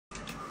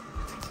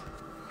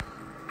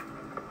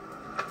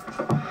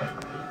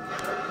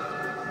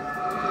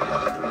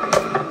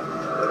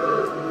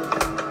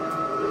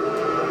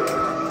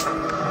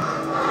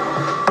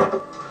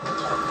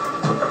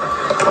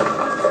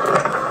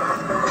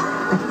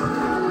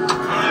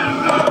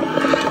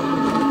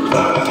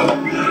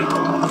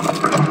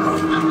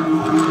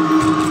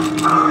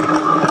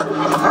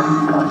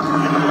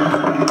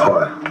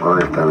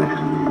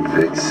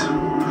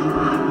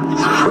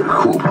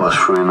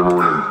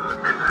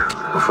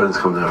friends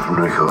come down from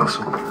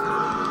Newcastle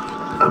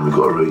and we've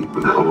got to read,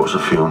 we've got to watch a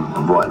film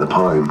and write a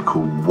poem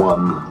called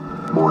One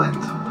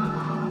Mind.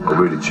 I'll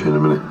read it to you in a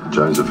minute.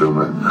 James will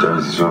film it.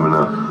 James is filming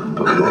now.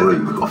 But we've got to eat,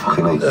 we've got to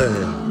fucking eat.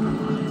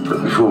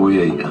 But before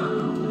we eat,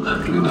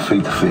 we're going to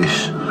feed the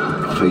fish,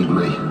 feed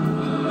me.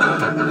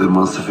 Then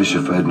once the fish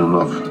are fed and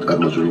I've had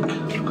my drink,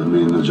 then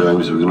me and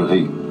James, we're going to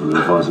eat. We're going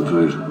to find some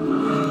food.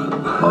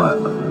 Right,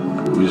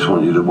 we just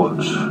want you to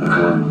watch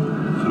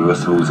everyone for the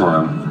rest of all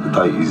time. The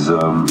date is the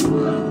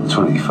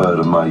 23rd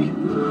of May,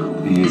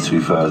 the year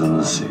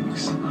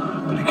 2006.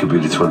 But it could be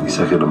the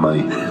 22nd of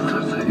May,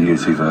 the year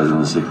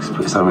 2006.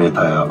 But it's only a day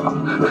out,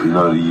 but you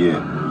know the year.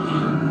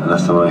 And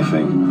that's the main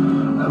thing.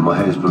 And my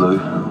hair's blue,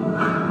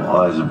 my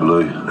eyes are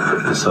blue,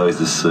 and so is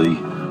the sea,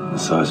 and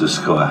so is the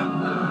sky.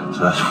 So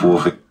that's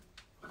 4 things.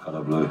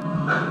 Colour blue.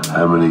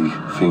 How many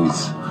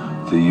things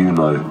do you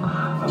know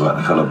about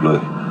the colour blue?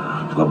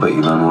 I bet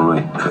you know more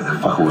than me.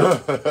 Fuck all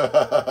that.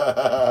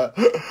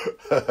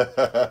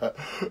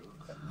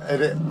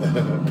 Edit.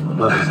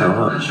 Love you so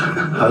much.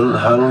 How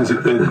long has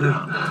it been?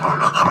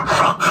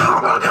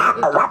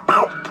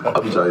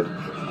 I'm Jade.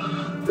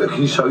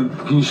 Can you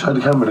show the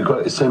camera the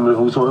greatest scene of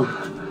all time?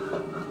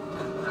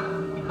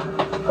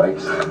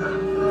 Thanks.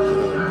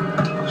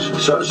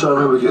 Show them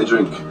how we get a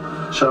drink.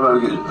 Show them how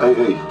we get.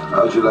 Hey,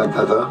 how do you like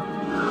that?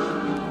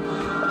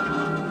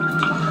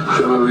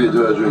 Show them how we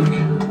do our drink.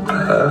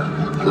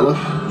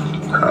 Enough?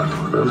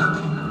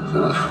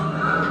 Enough?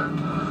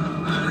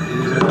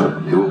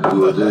 Yeah. What we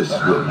do is,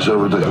 look, show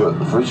me the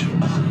fridge.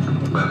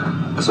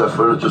 That's our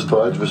friend that just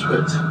died,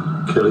 respect.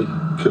 Kelly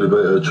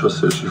Bater,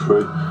 trust her, she's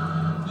free.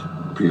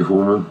 Beautiful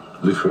woman,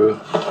 live for her.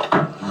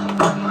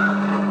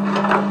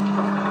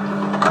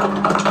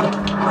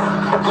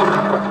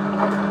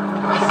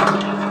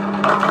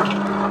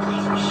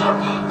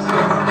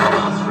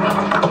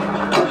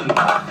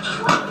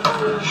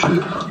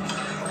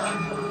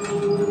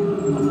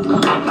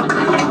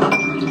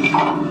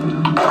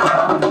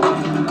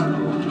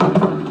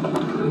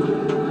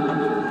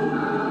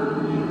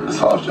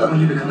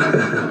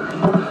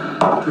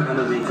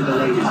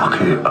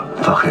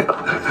 Fuck it.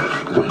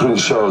 Got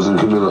Prince Charles and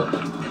Camilla.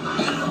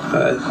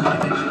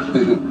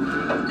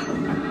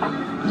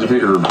 Did you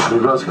beat her a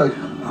glass cake?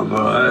 I'm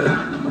alright.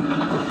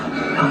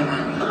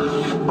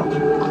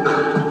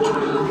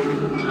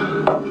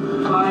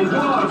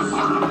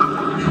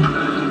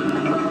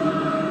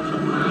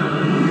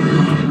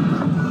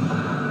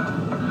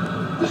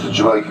 This is a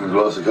Jamaican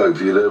glass of coke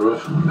for you there,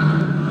 bruv.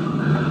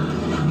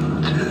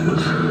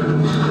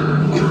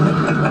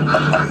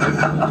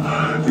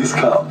 This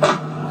cup,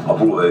 I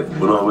bought it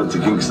when I went to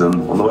Kingston.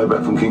 On the way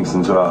back from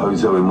Kingston to our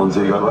hotel in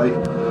Montego Bay,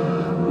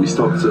 we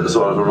stopped at the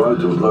side of a road.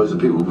 There was loads of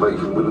people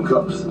making wooden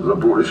cups. And I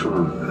brought this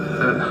from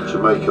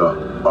Jamaica,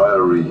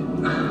 Irie.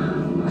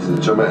 It's a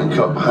Jamaican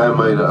cup,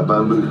 handmade out of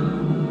bamboo.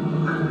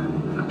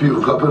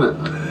 Beautiful cup, isn't it?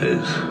 It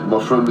is. My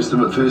friend Mr.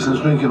 McPherson's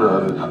drinking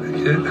out of it.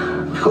 Yeah.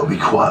 You've got to be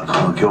quiet.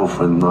 My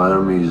girlfriend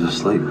Naomi is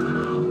asleep.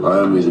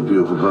 Naomi is a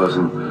beautiful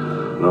person,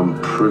 and I'm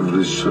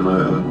privileged to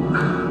know her.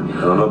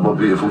 And I love my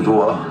beautiful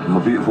daughter, and my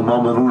beautiful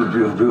mum, and all the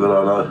beautiful people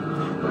I know.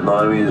 But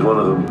Naomi is one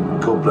of them.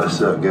 God bless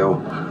that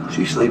girl.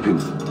 She's sleeping.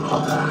 So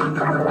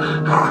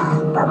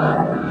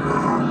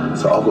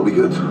I've got to be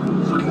good.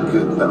 Fucking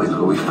good. That means I've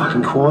got to be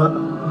fucking quiet.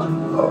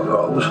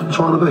 What's I'm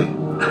trying to be?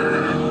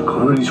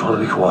 I'm really trying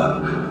to be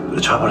quiet. But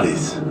the trouble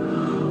is,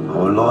 I'm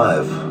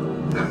alive.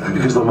 And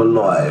because I'm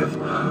alive,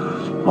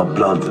 my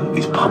blood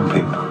is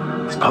pumping.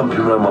 It's pumping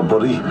around my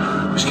body,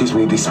 which gives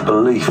me this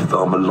belief that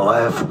I'm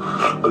alive.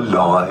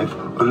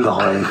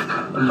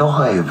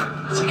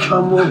 So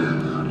come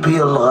on, be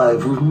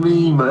alive with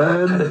me,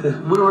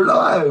 man. We're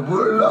alive.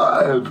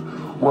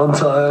 One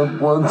time.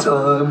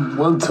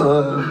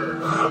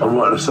 I'm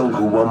writing a song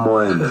called One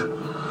Mind.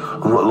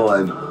 I'm not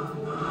lying.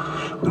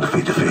 I'm gonna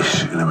feed the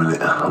fish in a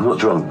minute. I'm not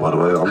drunk, by the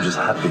way, I'm just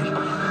happy.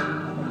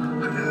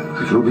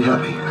 We can all be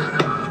happy.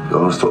 But I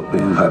want to stop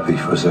being happy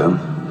for a second.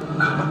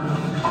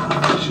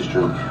 Let's just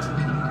drink.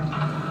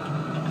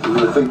 We're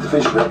going to feed the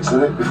fish next,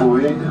 isn't it, before we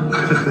eat?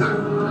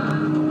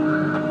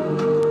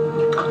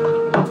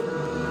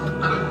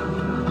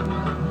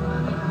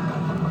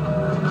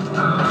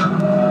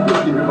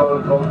 Keep it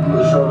rolling, I'm going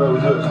to show them how we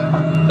do it.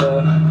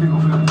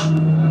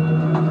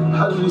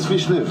 How do these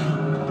fish live?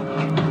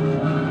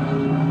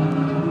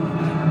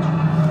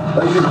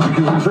 They live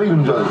because we feed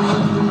them, Joe.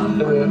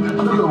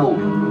 Look at them all.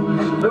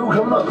 They're all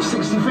coming up,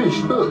 60 fish,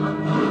 look. Look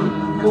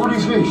at all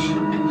these fish.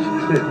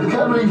 Look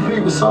how many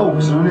people's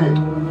souls are in here.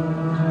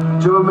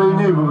 Do you know what I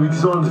mean? When we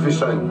designed the fish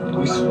tank,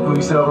 we said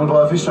I'm going to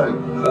buy a fish tank.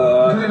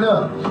 Look at it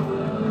now.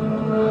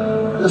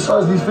 The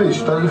size of these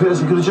fish, don't you think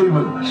that's a good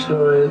achievement?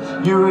 Sure is.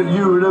 You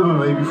remember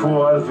me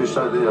before I had a fish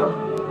tank, didn't you?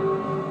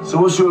 So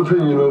what's your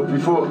opinion of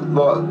before,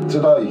 like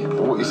today,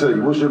 and what you see?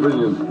 What's your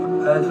opinion?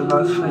 That's a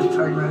nice fish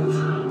tank, mate.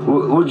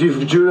 Do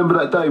you remember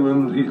that day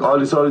when I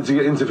decided to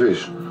get into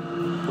fish?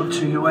 What,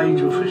 to your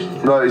angel fish?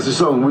 No, it's a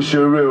song, Wish You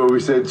Were Real, where we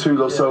said 2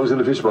 lost souls in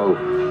a fish bowl.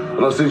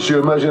 And I said, should you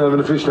imagine having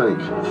a fish tank?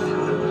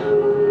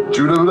 Do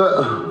you remember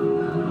that?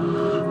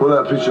 What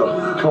that picture?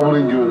 Come on,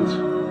 England.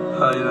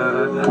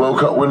 Oh, yeah. World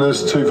Cup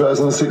winners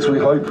 2006, we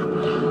hope.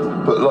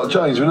 But like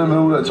James, remember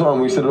all that time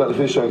we said about the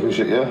fish tank and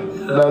shit, yeah?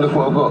 Now look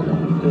what I've got.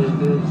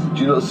 It is.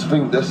 Do you not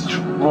think that's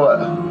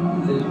right?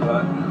 It is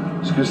right.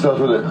 It's good stuff,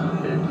 isn't it?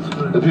 It's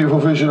good. The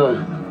beautiful fish, you know.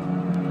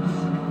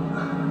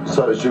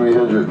 So it's Jimi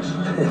Hendrix.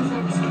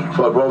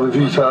 Right, brother, if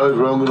you take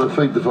over, I'm going to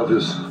feed the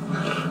fuckers.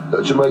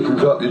 That Jamaican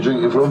cup you're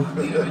drinking from,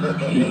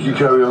 you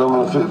carry on, I'm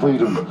going to feed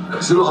them.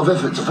 It's a lot of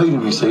effort to feed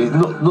them, you see.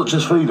 Not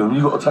just feed them,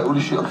 you've got to take all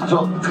this shit off the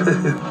top.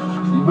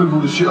 You move all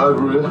the shit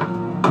over here.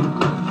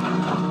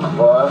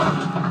 Right.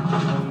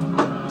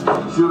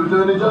 See what we're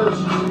doing here, James?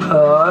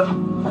 Alright.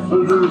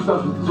 We're doing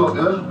stuff at the top,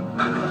 yeah?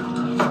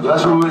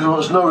 That's when we went to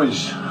watch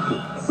Norwich.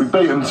 We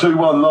beat them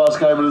 2-1 last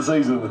game of the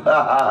season. Would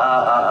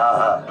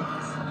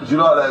you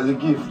like that as a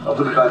gift? I'll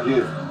put it back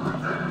here.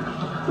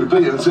 We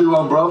beat them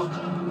 2-1, bruv.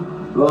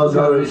 Last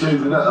game of the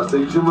season, that'll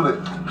teach them, wouldn't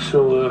it?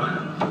 Sure.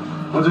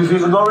 What do you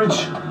think of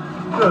Norwich?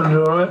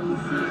 You're alright.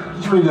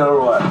 What do you mean they're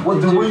alright? What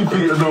do we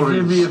think of Norwich?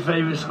 Do me a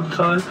favour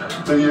sometime.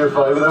 Do you a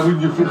favour? They win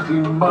you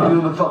 15 money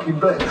on the fucking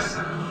bets.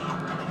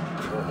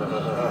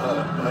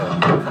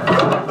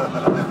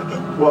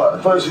 Right,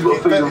 first you've got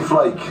to feed them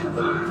flake.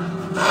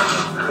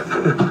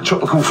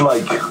 Tropical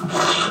flake.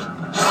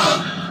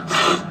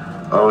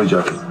 I'm only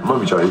joking. I'm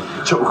only joking.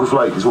 Tropical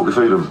flake is what we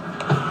feed them.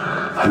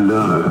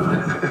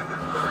 Hello.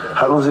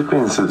 How long has it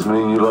been since me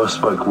and you last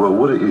spoke? Well,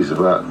 what it is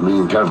about me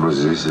and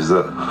cameras is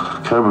that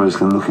cameras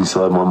can look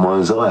inside my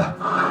mind's eye.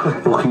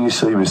 What can you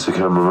see, Mr.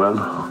 Cameraman?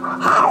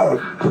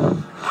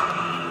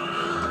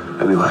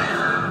 Anyway,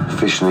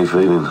 fish need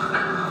feeding.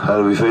 How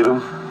do we feed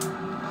them?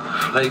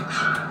 Flakes.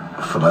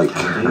 Flake.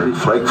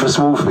 Flake for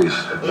small fish.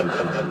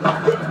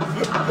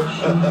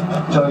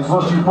 James,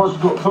 what's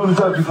got full of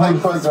turkey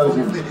flake goes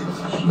in?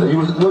 What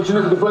do you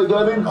look at the flake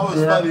going in?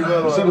 Yeah. You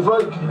see the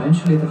flake?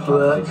 Eventually the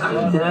flake.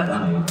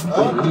 Yeah.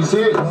 Can you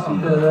see it?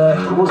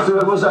 Yeah.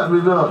 What's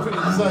happening now?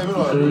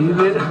 Leave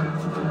it.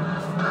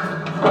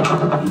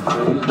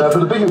 Now for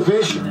the bigger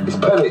fish, it's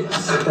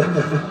pellets.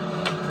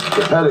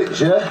 The pellets,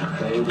 yeah?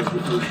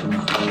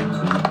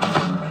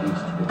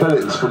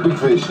 Pellets for big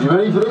fish. You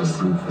ready for this?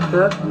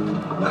 Yeah.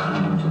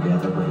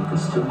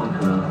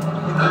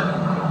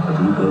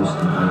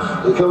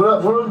 They coming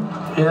up for them?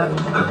 Yeah.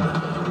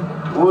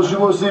 What's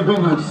the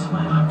opinion?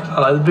 I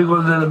like the big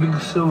one and the big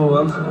silver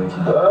one.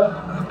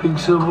 Huh? The big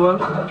silver one.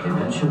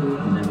 Eventually,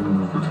 he never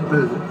moved at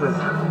all.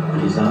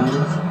 His eyes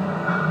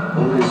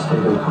always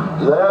stayed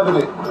open. They're having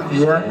it.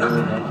 Yeah.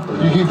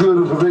 You keep doing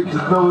them for me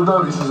because no one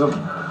notices them.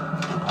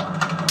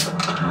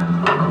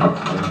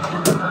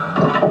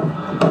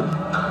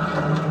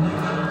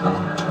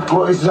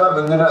 What is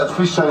happening in that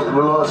fish tank in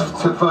the last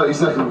 30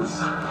 seconds?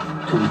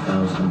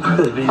 2000.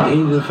 They've been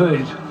eating the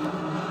food.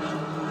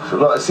 So,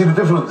 like, see the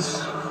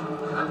difference?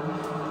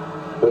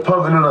 They're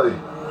pumping, aren't they?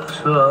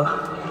 Sure.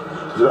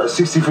 There's about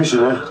 60 fish in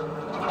there.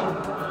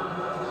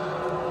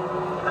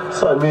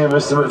 So me and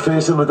Mr.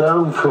 McPherson are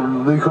down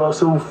from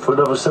Newcastle for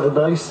another 7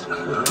 days.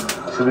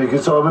 It's gonna be a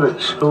good time, isn't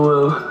it? Sure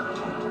will.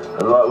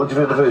 And like, what do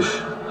you think of the fish?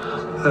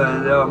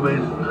 Yeah, I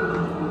mean,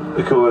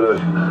 They're cool, aren't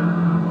they?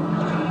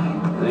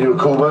 And you're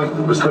cool, mate.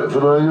 Respect for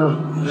knowing you.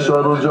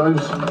 Shine on,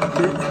 James.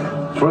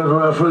 Forever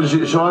our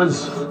friendship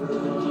shines.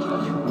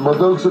 My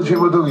dogs, what do you think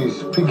of my doggies?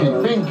 Pinky,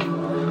 Pink.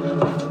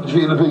 What do you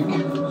think of the Pink?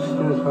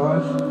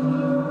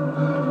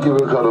 Give her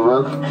a cuddle,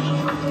 man.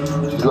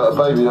 She's like a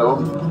baby, that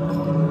one.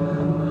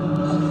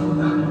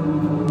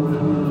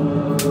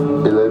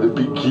 Hello, the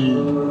Pinky.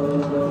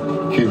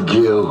 Good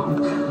girl.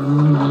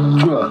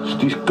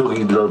 Gosh, this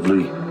doggy's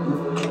lovely.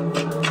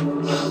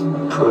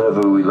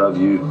 Forever we love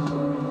you.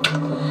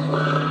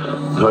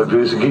 Hope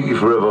this will keep you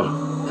forever.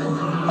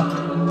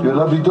 You're a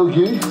lovely dog,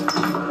 you.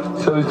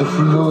 So is the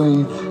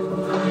Floyd.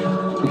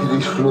 Look at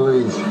this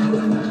Floyd.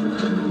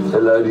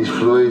 Hello, this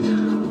Floyd.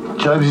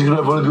 James is gonna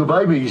have one of your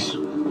babies.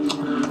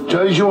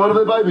 James, you're one of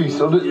their babies.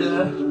 On the,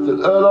 yeah.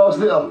 Her last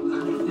litter.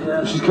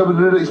 Yeah. She's coming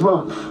in the next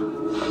month.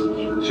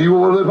 So you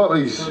want one of their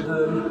puppies?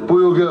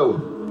 Boy or girl?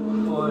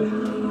 Boy.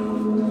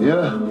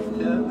 Yeah?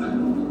 Yeah.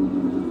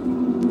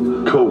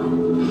 Cool.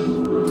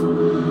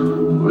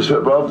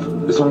 Respect,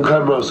 bruv. It's on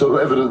camera, so I've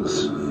got evidence.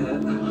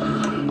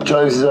 Yeah.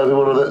 James is having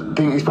one of the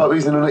Pinky's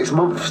puppies in the next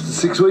month,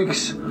 6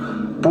 weeks.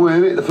 Boy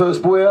in it, the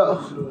first boy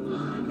out.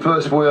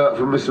 First boy out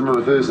from Mr.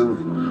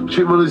 McPherson.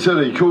 Chip on the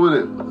telly, cool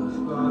innit?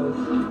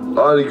 I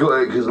only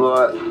got it because,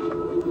 like,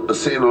 I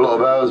sit in a lot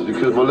of hours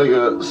because my leg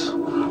hurts.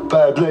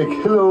 Bad leg.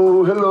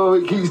 Hello, hello,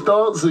 it keeps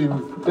dancing.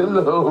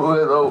 Hello,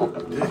 hello.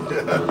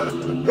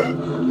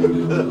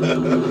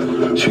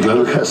 Should we go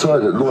look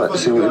outside at night,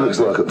 see what it looks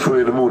like at 3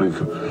 in the morning?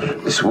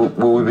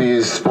 Will we be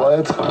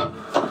inspired?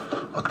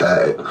 I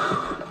doubt it.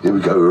 Here we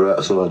go, we're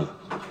outside.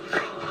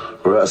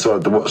 We're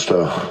outside the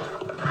watchtower.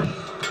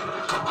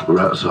 We're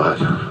outside.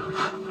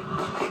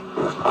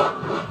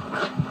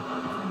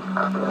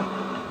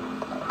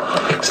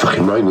 It's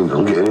fucking raining,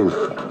 I'm getting in.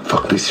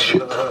 Fuck this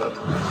shit.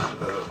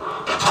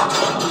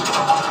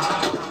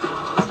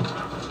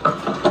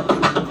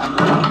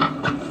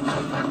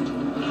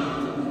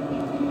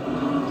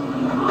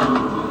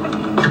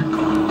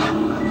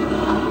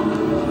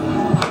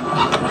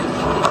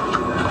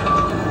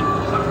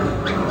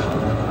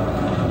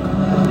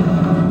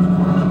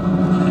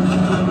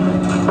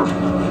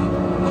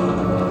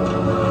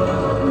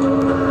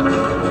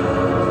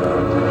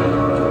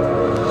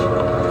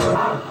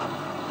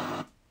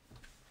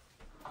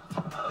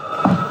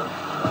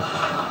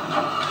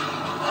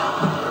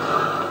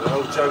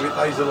 show with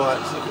laser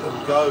lights. Look at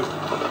them go.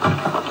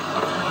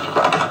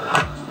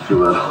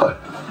 Feel her life.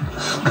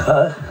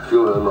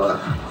 Feel her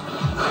life.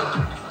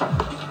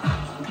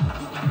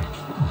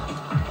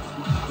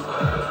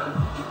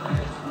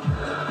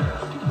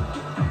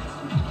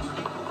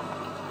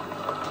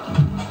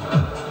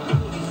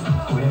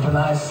 We have a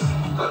nice.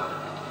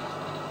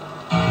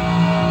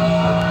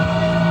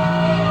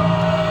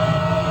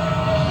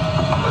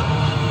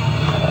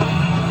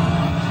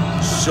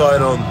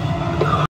 Shine on.